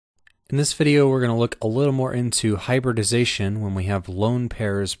In this video, we're going to look a little more into hybridization when we have lone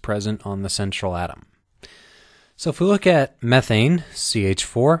pairs present on the central atom. So if we look at methane,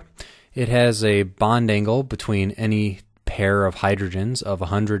 CH4, it has a bond angle between any pair of hydrogens of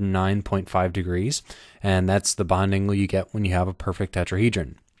 109.5 degrees, and that's the bond angle you get when you have a perfect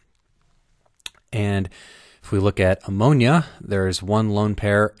tetrahedron. And if we look at ammonia, there's one lone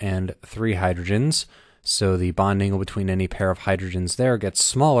pair and 3 hydrogens, so the bond angle between any pair of hydrogens there gets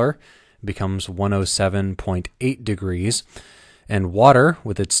smaller, becomes 107.8 degrees, and water,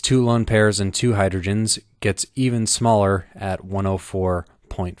 with its 2 lone pairs and 2 hydrogens, gets even smaller at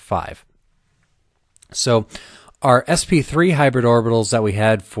 104.5. So our sp3 hybrid orbitals that we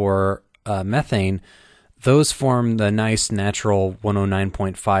had for methane, those form the nice natural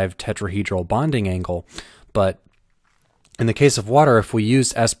 109.5 tetrahedral bonding angle, but in the case of water, if we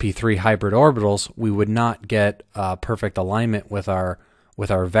used sp3 hybrid orbitals, we would not get perfect alignment with our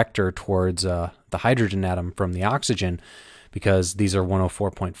vector towards the hydrogen atom from the oxygen, because these are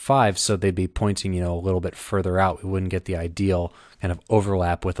 104.5, so they'd be pointing, a little bit further out. We wouldn't get the ideal kind of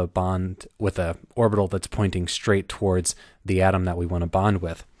overlap with a bond, with a orbital that's pointing straight towards the atom that we want to bond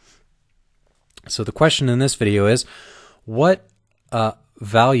with. So the question in this video is, what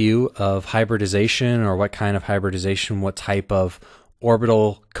value of hybridization, or what kind of hybridization, what type of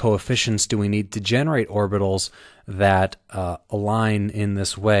orbital coefficients do we need to generate orbitals that align in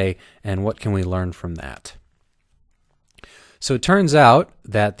this way, and what can we learn from that? So it turns out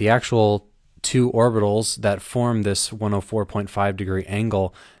that the actual 2 orbitals that form this 104.5 degree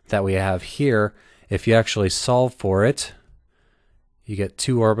angle that we have here, if you actually solve for it, you get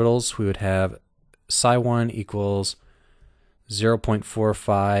 2 orbitals. We would have psi1 equals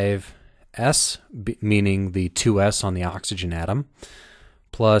 0.45 s, meaning the 2s on the oxygen atom,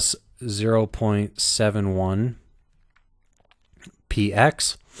 plus 0.71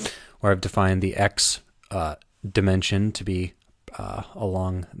 px, where I've defined the x dimension to be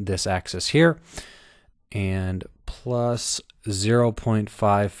along this axis here, and plus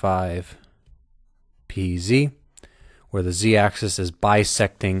 0.55 pz, where the z-axis is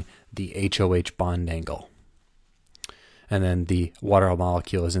bisecting the HOH bond angle. And then the water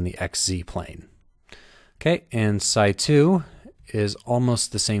molecule is in the xz plane. Okay, and psi2 is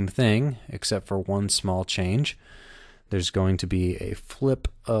almost the same thing, except for one small change. There's going to be a flip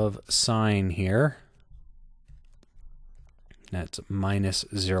of sign here. That's minus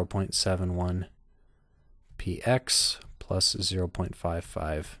 0.71 px plus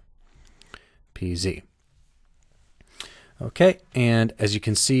 0.55 pz. Okay, and as you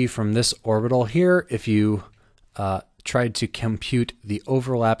can see from this orbital here, if you tried to compute the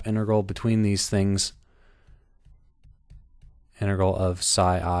overlap integral between these things, integral of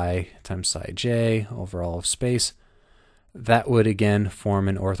psi I times psi j over all of space, that would again form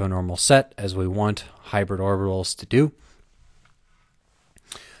an orthonormal set, as we want hybrid orbitals to do.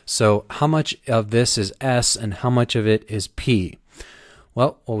 So how much of this is s and how much of it is p?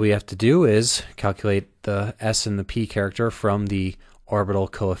 Well, what we have to do is calculate the s and the p character from the orbital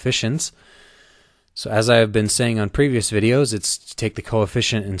coefficients. So as I have been saying on previous videos, it's to take the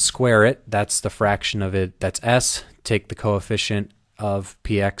coefficient and square it. That's the fraction of it. That's s. Take the coefficient of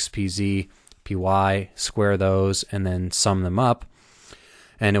px, pz, py, square those, and then sum them up.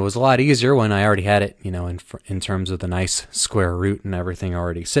 And it was a lot easier when I already had it, in terms of the nice square root and everything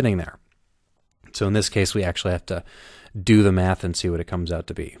already sitting there. So in this case, we actually have to do the math and see what it comes out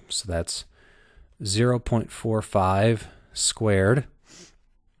to be. So that's 0.45 squared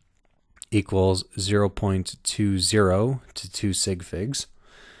equals 0.20 to 2 sig figs,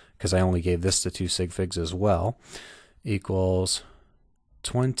 because I only gave this to 2 sig figs as well, equals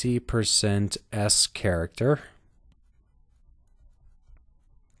 20% s character.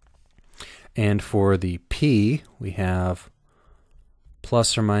 And for the p, we have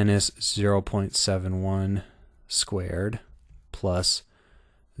plus or minus 0.71 squared plus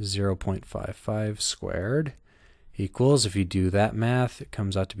 0.55 squared equals, if you do that math, it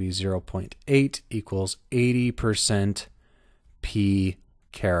comes out to be 0.8 equals 80% p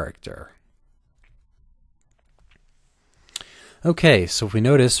character. Okay, so if we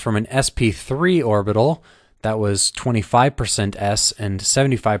notice from an sp3 orbital, that was 25% s and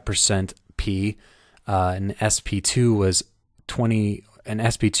 75% p, and sp2 was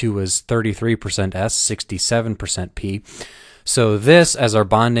 33% s, 67% p. So this, as our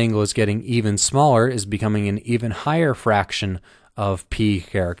bond angle is getting even smaller, is becoming an even higher fraction of p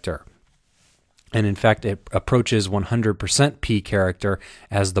character. And in fact, it approaches 100% p character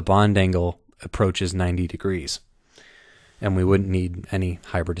as the bond angle approaches 90 degrees. And we wouldn't need any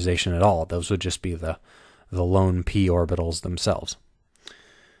hybridization at all. Those would just be the lone p orbitals themselves.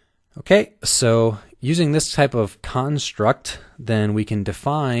 Okay, so using this type of construct, then we can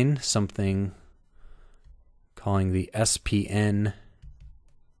define something calling the SPN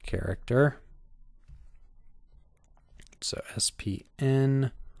character. So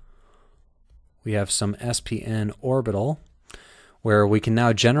SPN, we have some SPN orbital where we can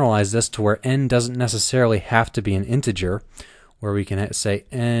now generalize this to where n doesn't necessarily have to be an integer, where we can say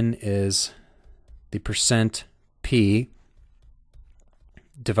n is the percent p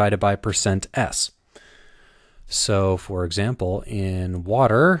divided by percent s. So for example, in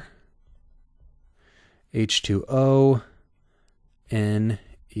water, H2O, n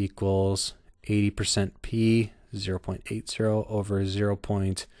equals 80% p, 0.80 over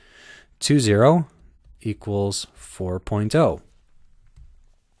 0.20 equals 4.0.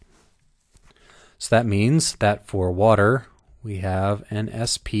 So that means that for water, we have an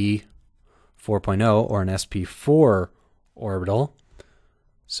sp 4.0 or an sp4 orbital.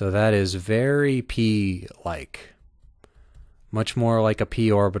 So that is very p-like, much more like a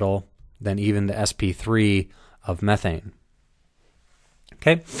p orbital than even the sp3 of methane.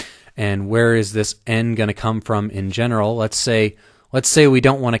 Okay, and where is this n going to come from in general? Let's say we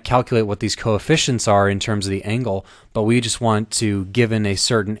don't want to calculate what these coefficients are in terms of the angle, but we just want to, given a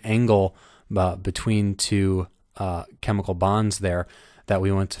certain angle between two chemical bonds there, that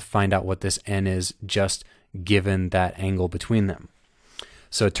we want to find out what this n is just given that angle between them.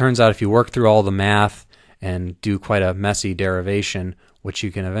 So it turns out if you work through all the math and do quite a messy derivation, what you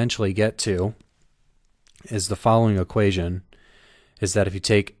can eventually get to is the following equation, is that if you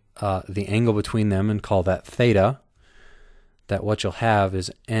take the angle between them and call that theta, that what you'll have is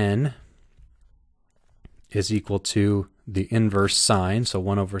n is equal to the inverse sine, so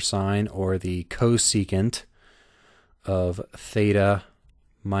 1 over sine, or the cosecant of theta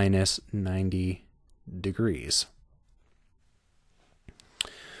minus 90 degrees.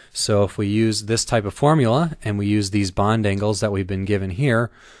 So if we use this type of formula and we use these bond angles that we've been given here,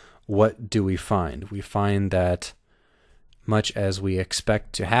 what do we find? We find that much as we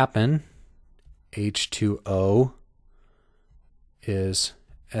expect to happen, H2O is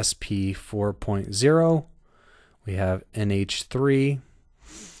sp 4.0. We have NH3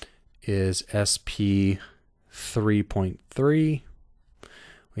 is sp 3.3.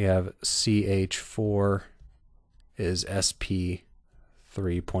 We have CH4 is sp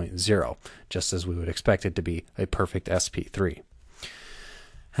 3.0, just as we would expect it to be a perfect sp3.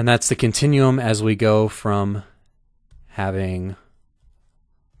 And that's the continuum as we go from having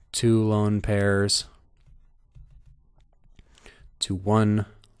 2 lone pairs to 1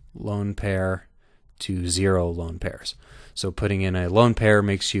 lone pair to 0 lone pairs. So putting in a lone pair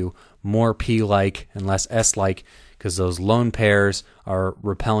makes you more p-like and less s-like, because those lone pairs are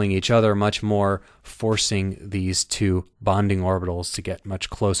repelling each other much more, forcing these two bonding orbitals to get much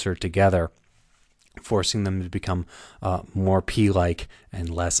closer together, forcing them to become more p-like and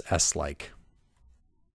less s-like.